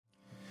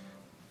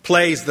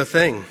Play's the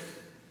thing.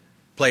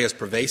 Play is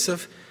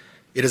pervasive.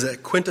 It is a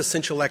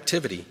quintessential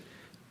activity.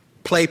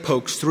 Play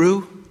pokes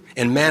through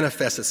and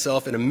manifests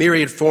itself in a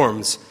myriad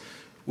forms,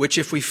 which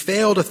if we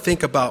fail to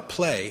think about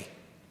play,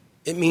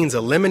 it means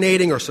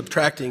eliminating or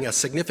subtracting a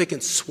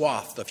significant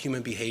swath of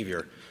human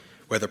behavior,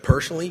 whether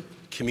personally,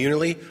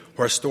 communally,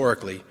 or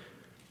historically,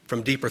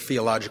 from deeper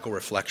theological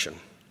reflection.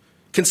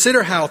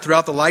 Consider how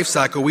throughout the life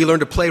cycle we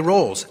learn to play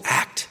roles,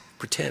 act,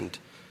 pretend,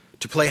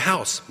 to play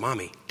house,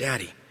 mommy,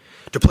 daddy,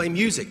 to play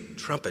music,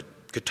 trumpet,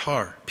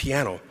 guitar,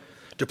 piano,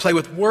 to play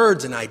with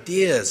words and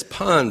ideas,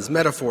 puns,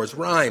 metaphors,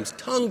 rhymes,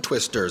 tongue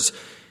twisters,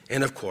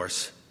 and of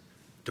course,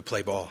 to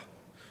play ball.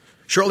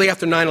 Shortly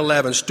after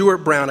 9/11, Stuart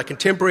Brown, a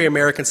contemporary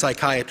American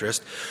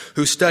psychiatrist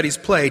who studies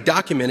play,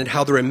 documented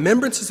how the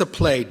remembrances of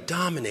play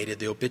dominated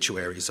the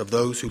obituaries of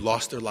those who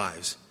lost their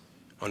lives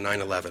on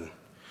 9/11.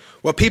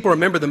 What people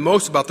remember the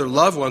most about their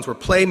loved ones were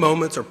play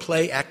moments or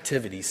play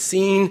activities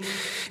seen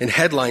in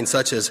headlines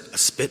such as a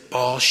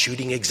spitball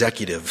shooting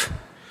executive,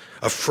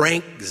 a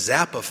Frank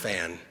Zappa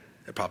fan,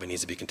 that probably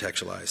needs to be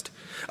contextualized,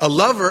 a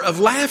lover of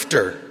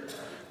laughter.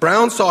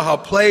 Brown saw how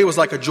play was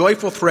like a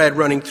joyful thread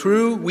running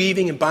through,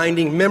 weaving and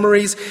binding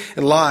memories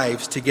and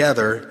lives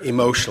together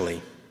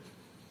emotionally.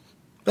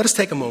 Let us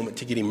take a moment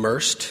to get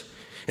immersed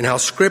in how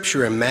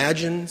Scripture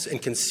imagines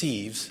and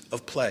conceives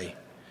of play.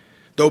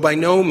 Though by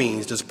no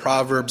means does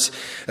Proverbs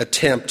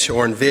attempt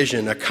or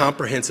envision a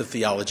comprehensive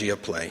theology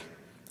of play.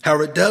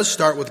 However, it does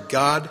start with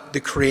God, the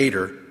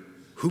Creator,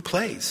 who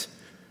plays,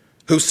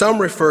 who some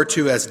refer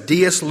to as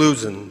Deus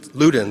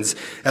Ludens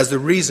as the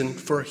reason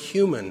for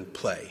human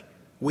play.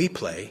 We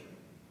play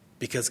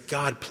because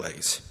God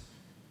plays.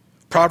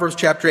 Proverbs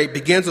chapter 8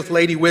 begins with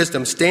Lady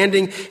Wisdom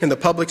standing in the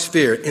public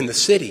sphere, in the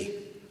city,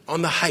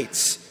 on the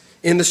heights,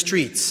 in the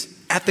streets,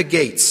 at the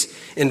gates,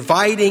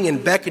 inviting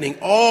and beckoning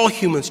all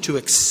humans to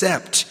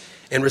accept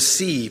and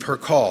receive her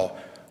call.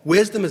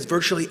 Wisdom is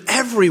virtually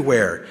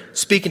everywhere,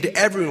 speaking to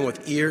everyone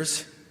with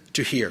ears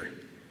to hear.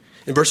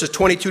 In verses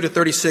 22 to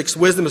 36,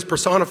 wisdom is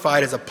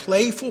personified as a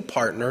playful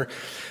partner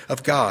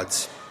of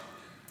God's,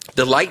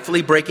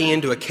 delightfully breaking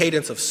into a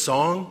cadence of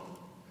song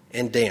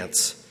and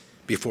dance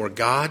before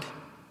God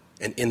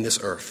and in this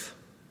earth.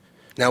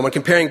 Now, when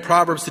comparing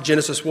Proverbs to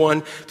Genesis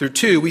 1 through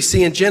 2, we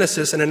see in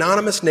Genesis an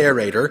anonymous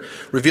narrator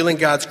revealing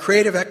God's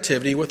creative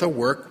activity with a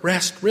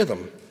work-rest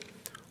rhythm.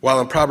 While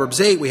in Proverbs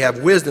 8, we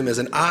have wisdom as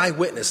an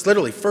eyewitness,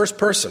 literally first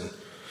person,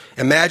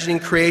 imagining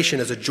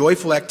creation as a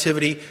joyful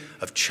activity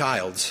of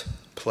child's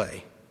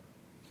play.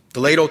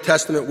 The late Old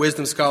Testament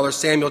wisdom scholar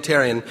Samuel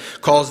Tarian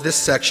calls this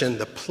section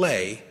the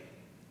play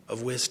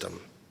of wisdom.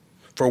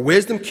 For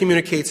wisdom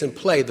communicates in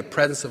play the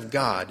presence of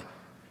God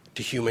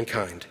to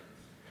humankind.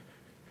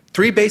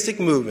 Three basic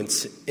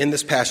movements in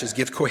this passage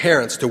give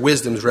coherence to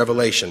wisdom's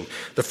revelation.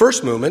 The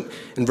first movement,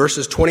 in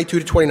verses 22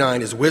 to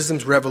 29, is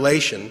wisdom's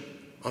revelation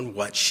on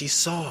what she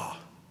saw.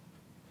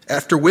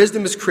 After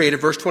wisdom is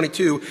created, verse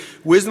 22,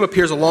 wisdom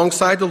appears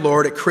alongside the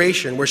Lord at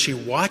creation, where she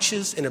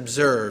watches and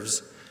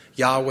observes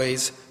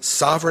Yahweh's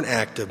sovereign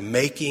act of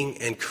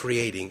making and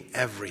creating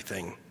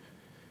everything.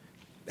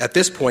 At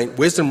this point,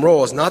 wisdom's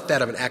role is not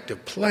that of an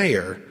active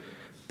player,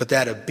 but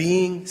that of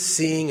being,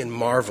 seeing, and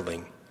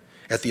marveling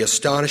at the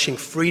astonishing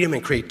freedom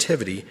and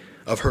creativity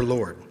of her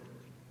Lord.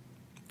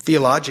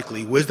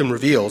 Theologically, wisdom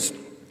reveals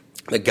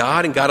that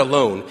God and God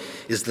alone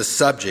is the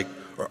subject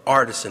or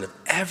artisan of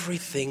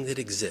everything that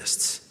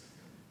exists.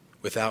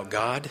 Without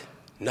God,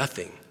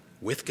 nothing.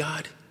 With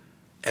God,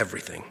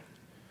 everything.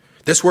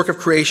 This work of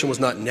creation was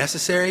not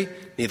necessary,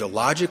 neither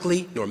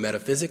logically nor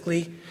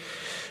metaphysically,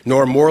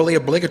 nor morally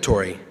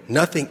obligatory.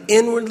 Nothing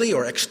inwardly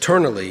or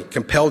externally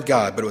compelled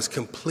God, but it was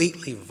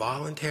completely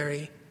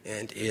voluntary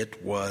and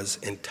it was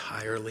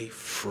entirely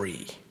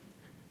free.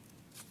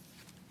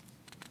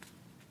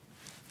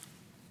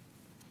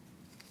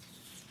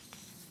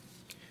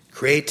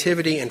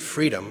 Creativity and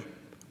freedom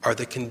are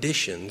the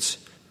conditions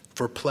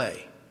for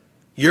play.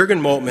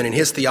 Jürgen Moltmann, in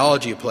his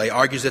theology of play,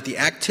 argues that the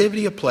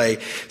activity of play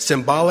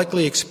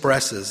symbolically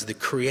expresses the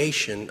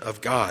creation of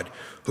God,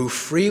 who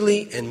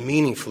freely and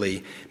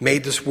meaningfully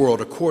made this world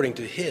according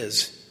to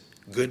his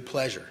good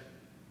pleasure,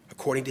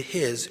 according to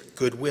his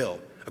good will,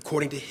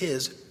 according to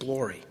his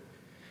glory.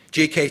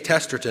 G.K.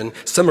 Chesterton,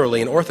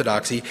 similarly in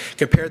Orthodoxy,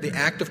 compared the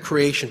act of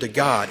creation to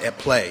God at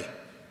play.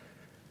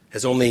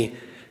 As only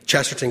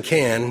Chesterton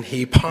can,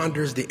 he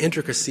ponders the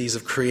intricacies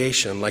of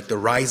creation like the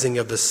rising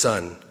of the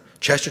sun.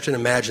 Chesterton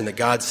imagined that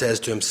God says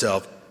to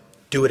himself,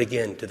 do it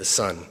again to the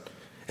sun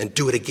and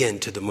do it again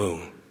to the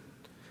moon,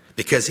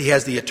 because he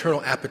has the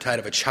eternal appetite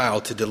of a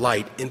child to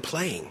delight in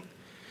playing.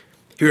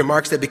 He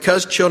remarks that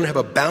because children have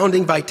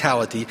abounding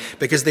vitality,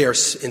 because they are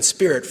in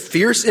spirit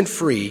fierce and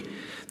free,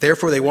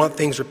 therefore they want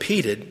things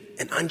repeated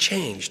and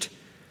unchanged.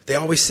 They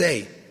always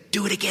say,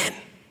 do it again.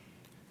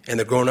 And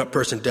the grown-up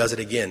person does it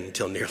again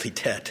until nearly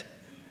dead.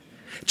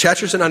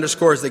 Chesterton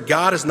underscores that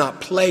God is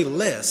not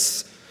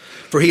playless,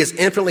 for he is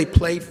infinitely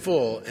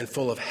playful and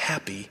full of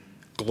happy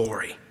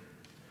glory.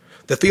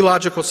 The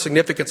theological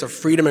significance of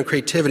freedom and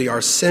creativity are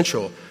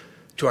essential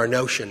to our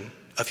notion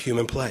of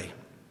human play.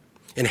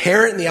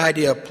 Inherent in the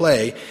idea of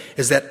play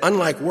is that,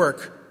 unlike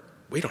work,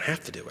 we don't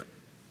have to do it.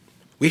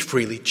 We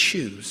freely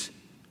choose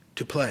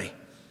to play.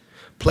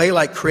 Play,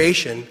 like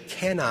creation,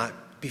 cannot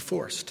be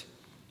forced.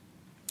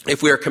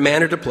 If we are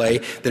commanded to play,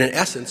 then in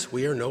essence,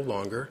 we are no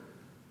longer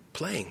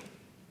playing.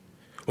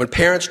 When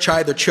parents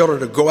chide their children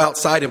to go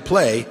outside and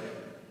play,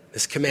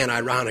 this command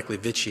ironically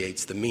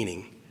vitiates the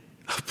meaning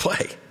of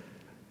play.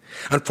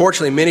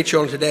 Unfortunately, many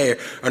children today are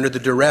under the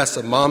duress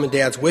of mom and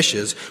dad's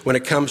wishes when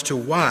it comes to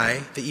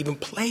why they even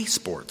play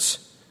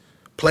sports.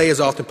 Play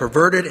is often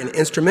perverted and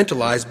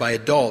instrumentalized by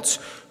adults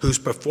whose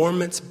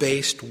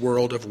performance-based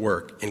world of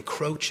work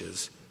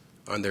encroaches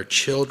on their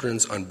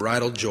children's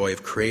unbridled joy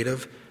of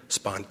creative,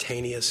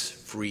 spontaneous,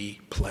 free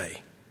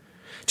play.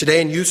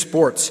 Today in youth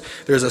sports,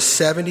 there's a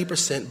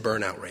 70%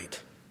 burnout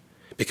rate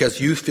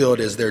because youth feel it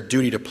is their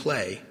duty to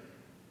play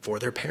for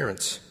their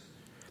parents.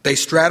 They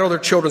straddle their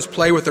children's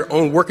play with their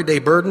own workaday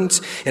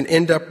burdens and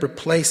end up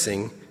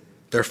replacing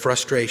their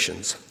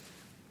frustrations.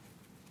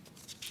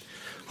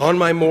 On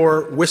my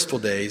more wistful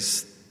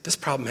days, this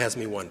problem has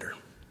me wonder.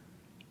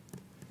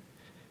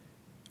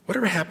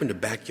 Whatever happened to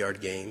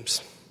backyard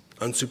games,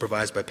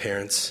 unsupervised by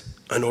parents,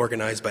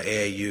 unorganized by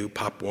AAU,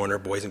 Pop Warner,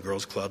 Boys and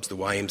Girls Clubs, the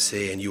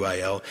YMCA, and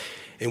UIL,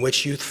 in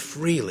which youth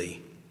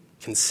freely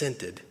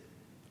consented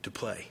to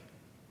play?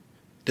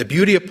 The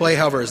beauty of play,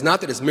 however, is not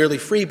that it's merely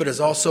free, but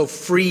is also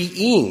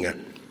freeing.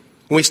 When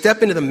we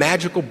step into the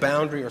magical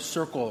boundary or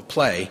circle of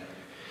play,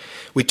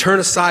 we turn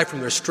aside from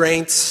the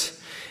restraints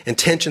and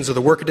tensions of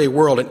the workaday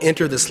world and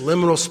enter this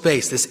liminal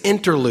space, this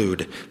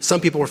interlude.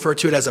 Some people refer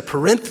to it as a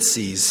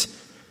parenthesis,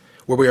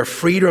 where we are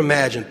free to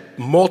imagine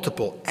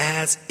multiple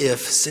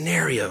as-if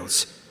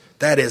scenarios.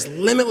 That is,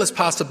 limitless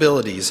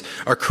possibilities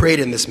are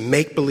created in this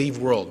make-believe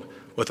world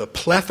with a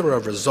plethora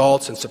of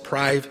results and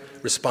surprise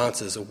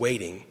responses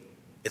awaiting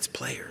its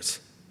players.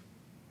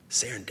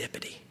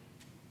 Serendipity.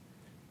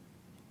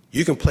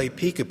 You can play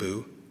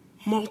peekaboo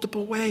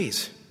multiple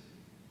ways.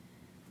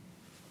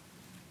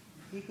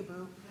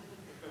 Peekaboo.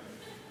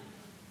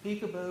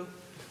 Peekaboo.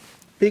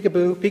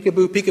 Peekaboo,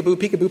 peekaboo, peekaboo,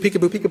 peekaboo,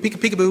 peekaboo, peekaboo,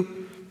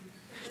 peekaboo.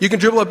 You can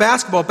dribble a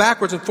basketball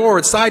backwards and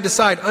forwards, side to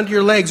side, under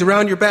your legs,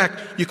 around your back.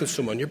 You can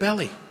swim on your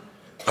belly,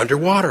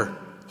 underwater,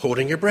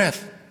 holding your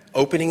breath,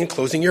 opening and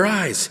closing your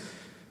eyes.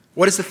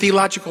 What is the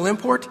theological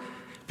import?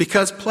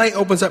 Because play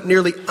opens up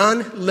nearly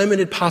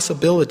unlimited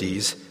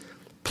possibilities,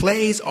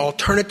 play's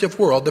alternative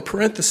world, the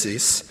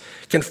parenthesis,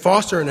 can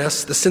foster in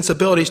us the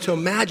sensibilities to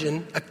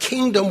imagine a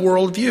kingdom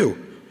worldview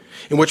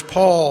in which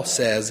Paul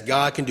says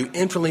God can do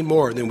infinitely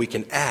more than we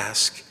can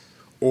ask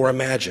or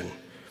imagine.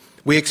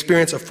 We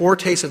experience a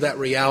foretaste of that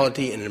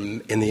reality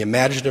in the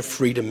imaginative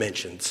free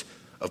dimensions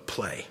of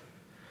play.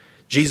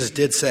 Jesus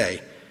did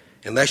say,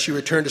 unless you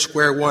return to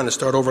square one and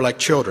start over like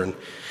children,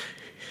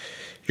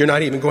 you're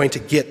not even going to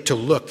get to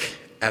look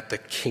at the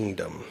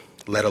kingdom,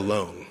 let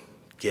alone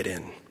get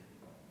in.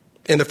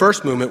 In the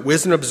first movement,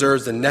 wisdom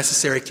observes the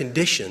necessary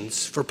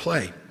conditions for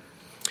play.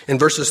 In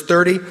verses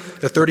 30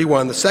 to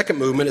 31, the second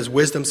movement is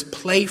wisdom's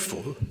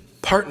playful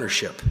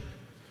partnership.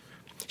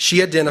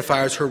 She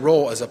identifies her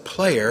role as a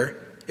player,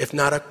 if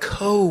not a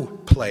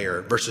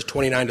co-player, verses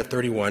 29 to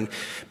 31,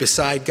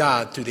 beside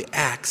God through the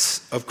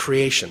acts of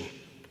creation.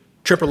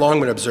 Tripper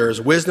Longman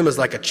observes, wisdom is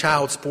like a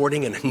child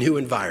sporting in a new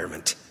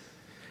environment.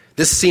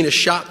 This scene is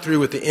shot through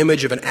with the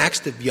image of an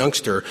active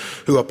youngster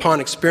who,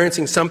 upon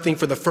experiencing something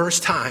for the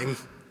first time,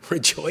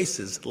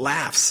 rejoices,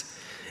 laughs,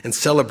 and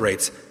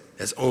celebrates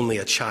as only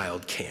a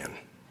child can.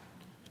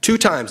 2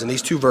 times in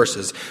these 2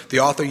 verses,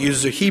 the author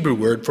uses a Hebrew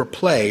word for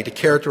play to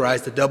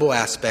characterize the double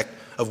aspect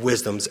of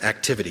wisdom's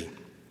activity.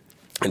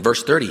 In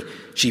verse 30,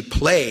 she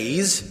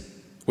plays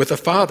with the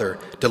Father,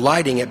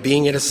 delighting at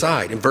being at his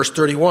side. In verse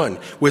 31,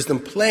 wisdom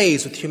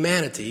plays with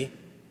humanity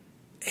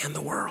and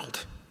the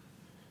world.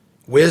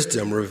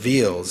 Wisdom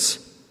reveals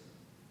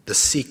the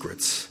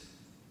secrets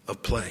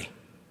of play.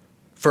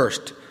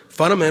 First,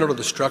 fundamental to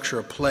the structure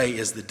of play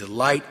is the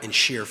delight and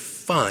sheer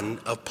fun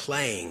of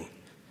playing.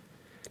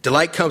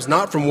 Delight comes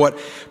not from what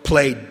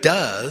play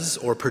does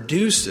or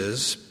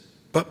produces,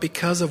 but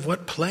because of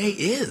what play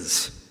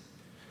is.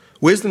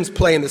 Wisdom's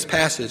play in this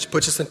passage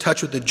puts us in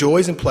touch with the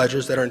joys and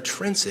pleasures that are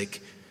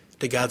intrinsic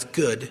to God's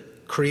good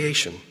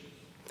creation.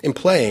 In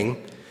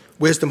playing,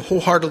 wisdom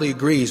wholeheartedly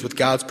agrees with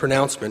God's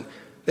pronouncement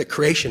that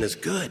creation is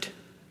good,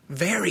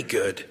 very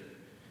good.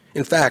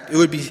 In fact,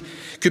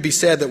 could be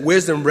said that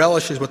wisdom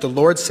relishes what the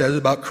Lord says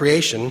about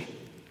creation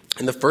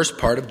in the first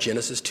part of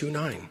Genesis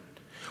 2:9,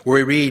 where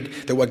we read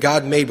that what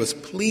God made was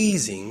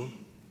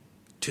pleasing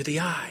to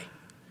the eye.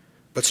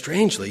 But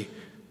strangely,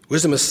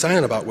 wisdom is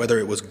silent about whether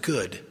it was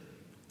good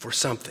for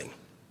something.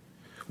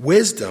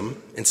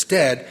 Wisdom,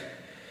 instead,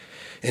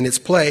 in its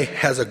play,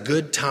 has a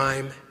good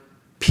time,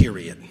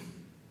 period.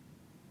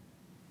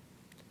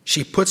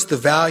 She puts the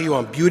value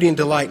on beauty and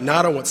delight,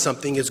 not on what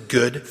something is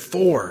good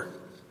for.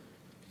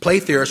 Play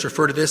theorists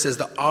refer to this as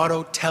the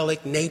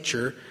autotelic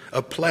nature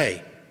of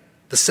play,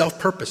 the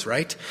self-purpose,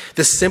 right?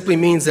 This simply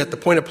means that the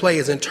point of play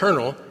is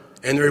internal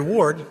and the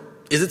reward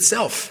is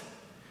itself.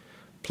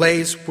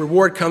 Play's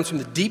reward comes from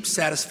the deep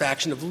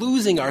satisfaction of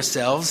losing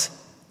ourselves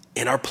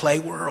in our play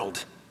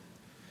world.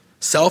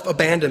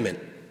 Self-abandonment,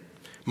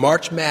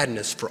 March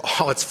Madness, for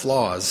all its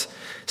flaws,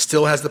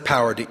 still has the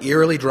power to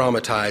eerily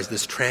dramatize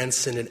this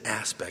transcendent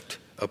aspect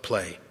of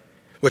play,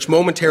 which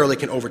momentarily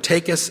can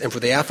overtake us, and for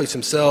the athletes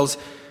themselves,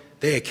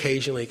 they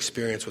occasionally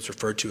experience what's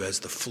referred to as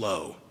the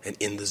flow and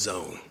in the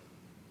zone.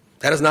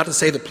 That is not to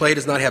say that play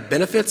does not have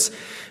benefits,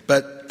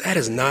 but that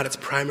is not its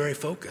primary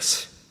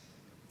focus.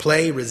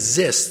 Play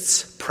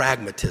resists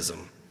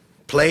pragmatism.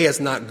 Play is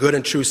not good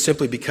and true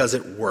simply because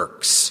it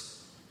works.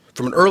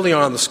 From early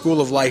on, the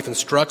school of life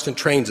instructs and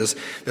trains us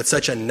that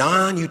such a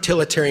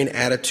non-utilitarian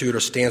attitude or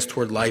stance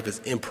toward life is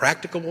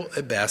impracticable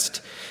at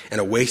best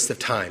and a waste of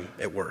time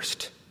at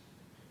worst.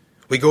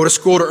 We go to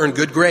school to earn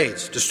good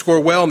grades, to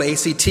score well in the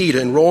ACT, to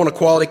enroll in a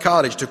quality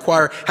college, to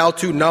acquire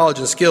how-to knowledge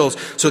and skills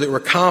so that we're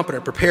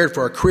competent, prepared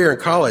for our career in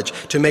college,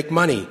 to make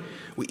money.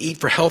 We eat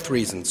for health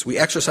reasons. We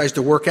exercise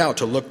to work out,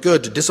 to look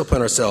good, to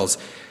discipline ourselves.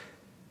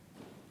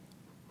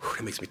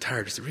 It makes me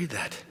tired just to read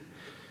that.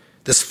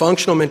 This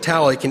functional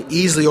mentality can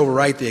easily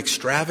overwrite the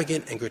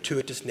extravagant and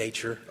gratuitous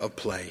nature of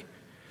play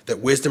that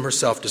wisdom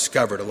herself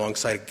discovered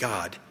alongside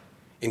God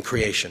in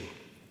creation.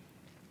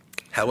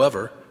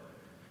 However,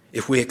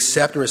 if we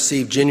accept and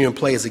receive genuine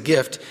play as a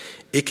gift,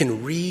 it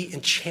can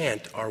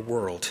re-enchant our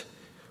world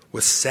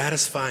with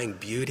satisfying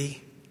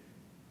beauty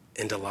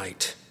and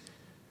delight.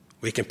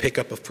 We can pick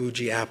up a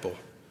Fuji apple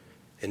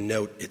and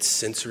note its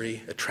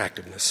sensory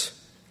attractiveness.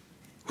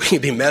 We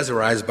can be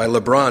mesmerized by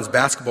LeBron's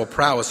basketball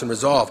prowess and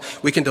resolve.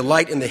 We can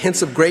delight in the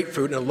hints of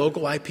grapefruit in a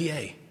local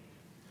IPA.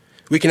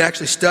 We can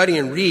actually study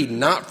and read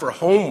not for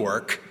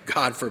homework,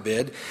 God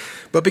forbid,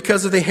 but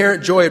because of the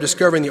inherent joy of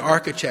discovering the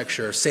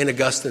architecture of St.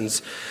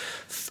 Augustine's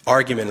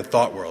argument and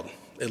thought world.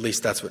 At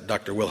least that's what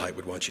Dr. Wilhite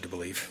would want you to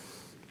believe.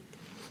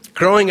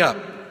 Growing up,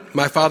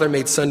 my father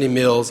made Sunday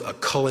meals a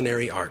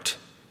culinary art.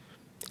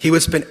 He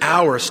would spend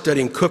hours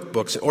studying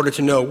cookbooks in order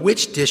to know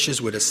which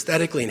dishes would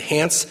aesthetically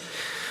enhance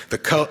the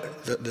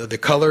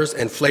colors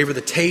and flavor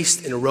the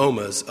taste and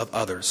aromas of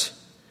others.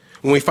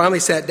 When we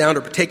finally sat down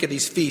to partake of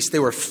these feasts, they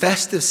were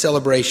festive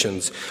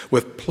celebrations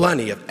with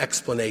plenty of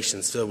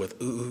explanations filled with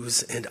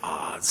oohs and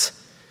ahs.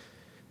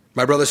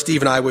 My brother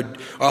Steve and I would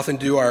often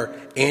do our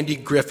Andy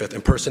Griffith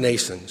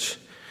impersonations,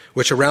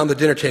 which around the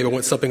dinner table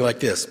went something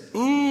like this.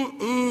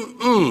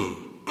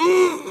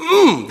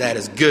 That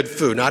is good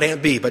food. Not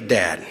Aunt B, but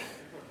Dad.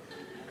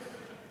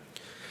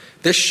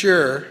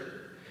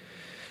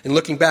 In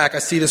looking back, I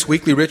see this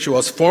weekly ritual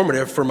as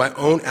formative for my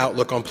own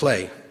outlook on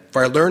play,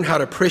 for I learned how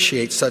to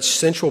appreciate such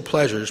sensual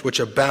pleasures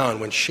which abound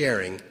when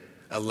sharing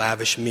a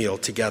lavish meal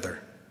together.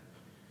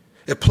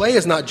 If play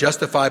is not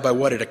justified by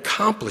what it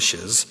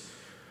accomplishes,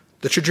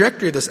 the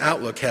trajectory of this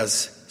outlook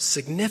has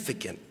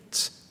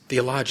significance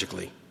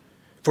theologically.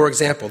 For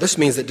example, this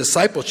means that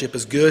discipleship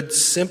is good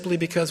simply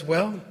because,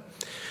 well,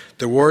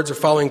 the words are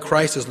following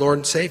Christ as Lord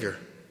and Savior,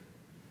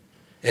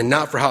 and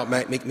not for how it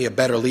might make me a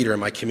better leader in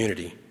my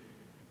community.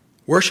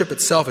 Worship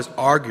itself is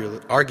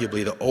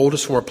arguably the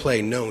oldest form of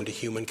play known to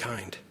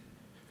humankind.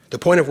 The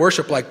point of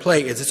worship, like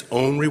play, is its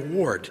own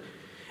reward.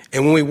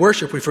 And when we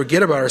worship, we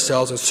forget about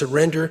ourselves and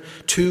surrender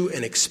to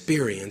and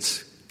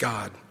experience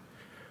God.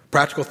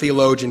 Practical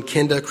theologian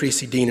Kenda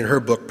Creasy-Dean, in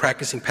her book,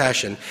 Practicing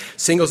Passion,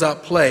 singles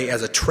out play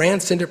as a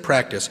transcendent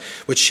practice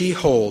which she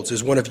holds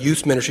is one of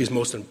youth ministry's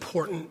most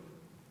important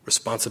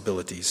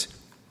responsibilities.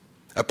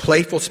 A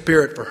playful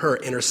spirit for her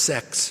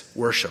intersects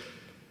worship.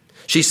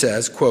 She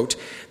says, quote,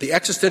 "The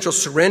existential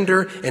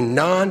surrender and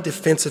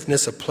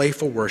non-defensiveness of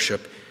playful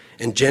worship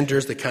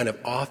engenders the kind of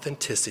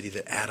authenticity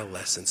that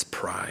adolescents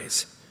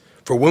prize.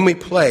 For when we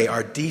play,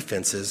 our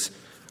defenses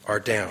are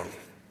down."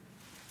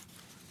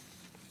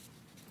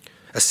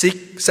 A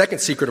second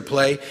secret of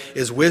play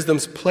is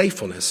wisdom's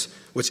playfulness,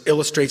 which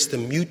illustrates the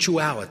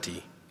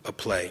mutuality of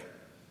play.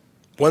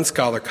 One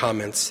scholar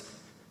comments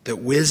that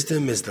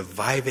wisdom is the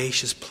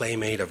vivacious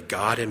playmate of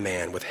God and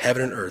man, with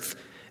heaven and earth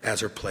as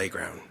her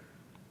playground.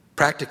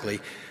 Practically,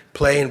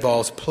 play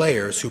involves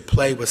players who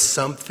play with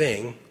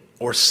something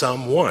or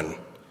someone.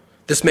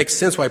 This makes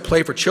sense why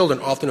play for children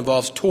often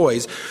involves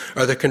toys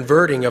or the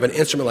converting of an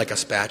instrument like a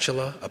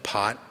spatula, a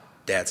pot,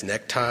 dad's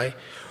necktie,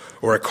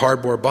 or a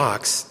cardboard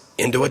box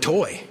into a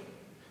toy.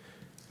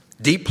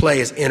 Deep play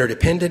is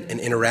interdependent and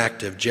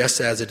interactive, just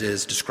as it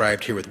is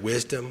described here with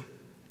wisdom,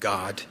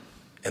 God,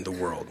 and the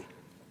world.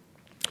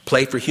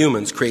 Play for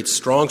humans creates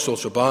strong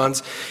social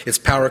bonds. Its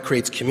power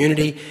creates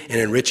community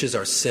and enriches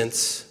our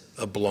sense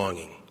of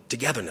belonging,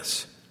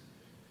 togetherness.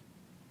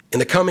 In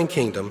the coming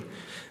kingdom,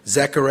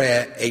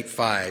 Zechariah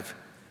 8:5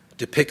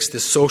 depicts the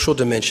social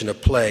dimension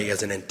of play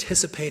as an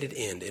anticipated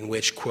end in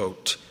which,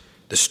 quote,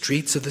 "the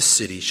streets of the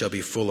city shall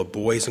be full of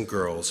boys and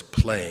girls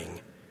playing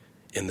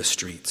in the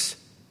streets."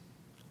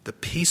 The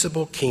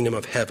peaceable kingdom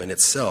of heaven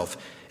itself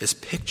is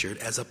pictured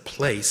as a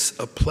place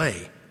of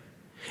play,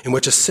 in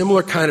which a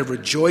similar kind of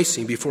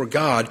rejoicing before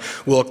God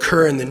will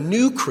occur in the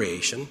new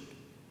creation,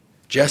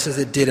 just as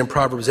it did in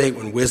Proverbs 8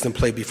 when wisdom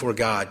played before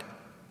God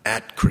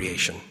at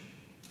creation.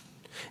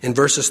 In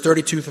verses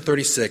 32 to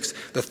 36,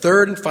 the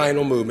third and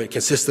final movement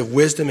consists of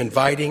wisdom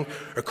inviting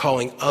or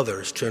calling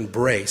others to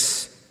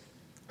embrace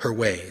her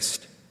ways.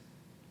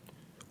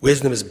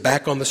 Wisdom is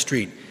back on the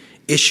street,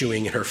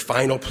 issuing in her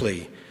final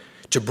plea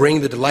to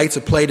bring the delights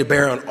of play to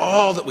bear on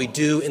all that we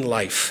do in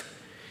life.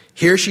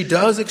 Here she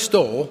does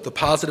extol the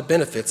positive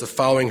benefits of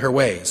following her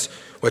ways,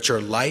 which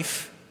are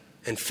life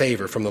and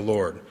favor from the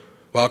Lord,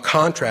 while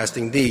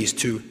contrasting these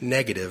to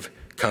negative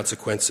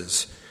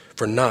consequences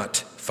for not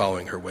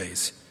following her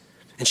ways.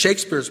 In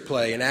Shakespeare's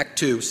play, in Act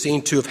 2,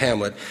 Scene 2 of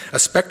Hamlet, a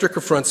specter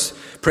confronts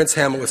Prince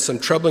Hamlet with some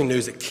troubling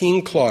news that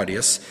King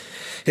Claudius,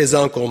 his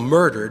uncle,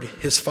 murdered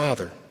his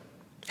father.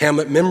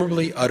 Hamlet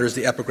memorably utters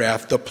the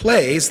epigraph, "The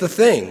play's the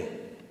thing."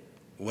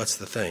 What's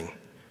the thing?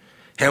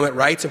 Hamlet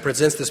writes and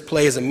presents this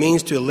play as a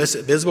means to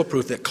elicit visible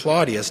proof that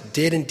Claudius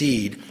did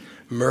indeed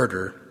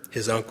murder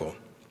his uncle.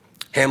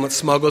 Hamlet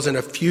smuggles in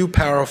a few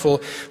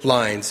powerful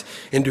lines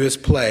into his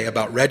play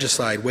about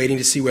regicide, waiting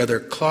to see whether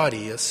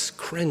Claudius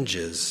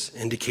cringes,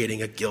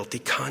 indicating a guilty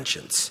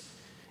conscience.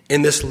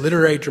 In this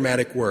literary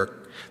dramatic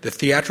work, the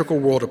theatrical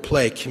world of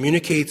play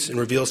communicates and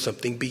reveals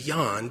something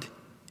beyond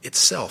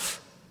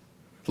itself.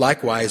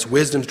 Likewise,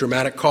 wisdom's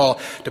dramatic call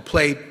to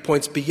play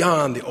points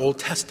beyond the Old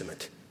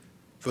Testament,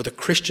 for the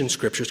Christian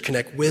scriptures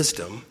connect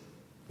wisdom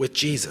with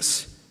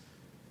Jesus.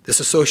 This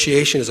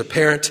association is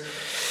apparent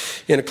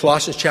in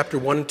Colossians chapter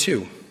 1 and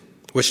 2,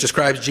 which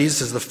describes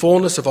Jesus as the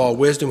fullness of all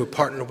wisdom who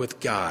partnered with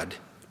God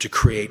to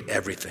create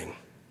everything.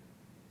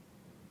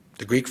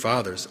 The Greek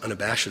fathers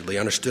unabashedly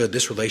understood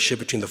this relationship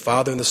between the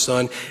Father and the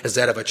Son as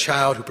that of a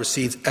child who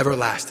proceeds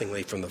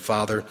everlastingly from the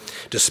Father,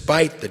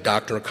 despite the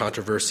doctrinal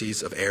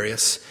controversies of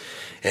Arius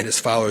and his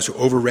followers who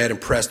overread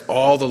and pressed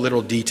all the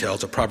literal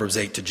details of Proverbs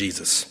 8 to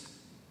Jesus.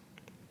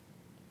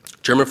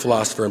 German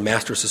philosopher and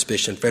master of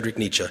suspicion Friedrich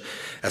Nietzsche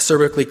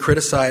acerbically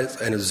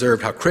criticized and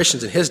observed how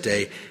Christians in his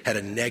day had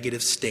a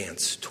negative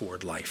stance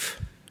toward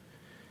life.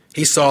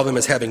 He saw them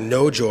as having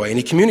no joy, and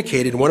he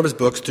communicated in one of his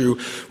books through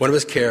one of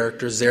his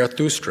characters,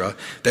 Zarathustra,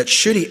 that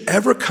should he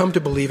ever come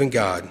to believe in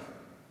God,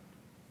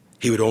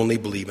 he would only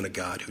believe in a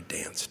God who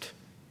danced.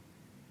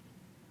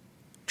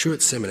 True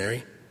at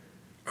seminary,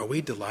 are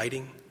we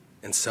delighting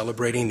and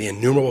celebrating the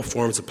innumerable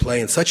forms of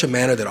play in such a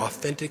manner that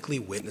authentically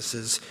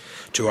witnesses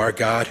to our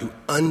God who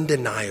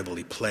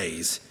undeniably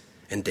plays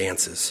and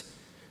dances,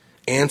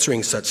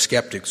 answering such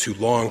skeptics who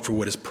long for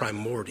what is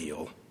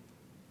primordial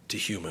to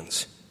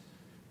humans?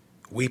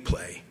 We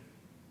play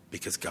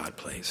because God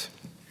plays.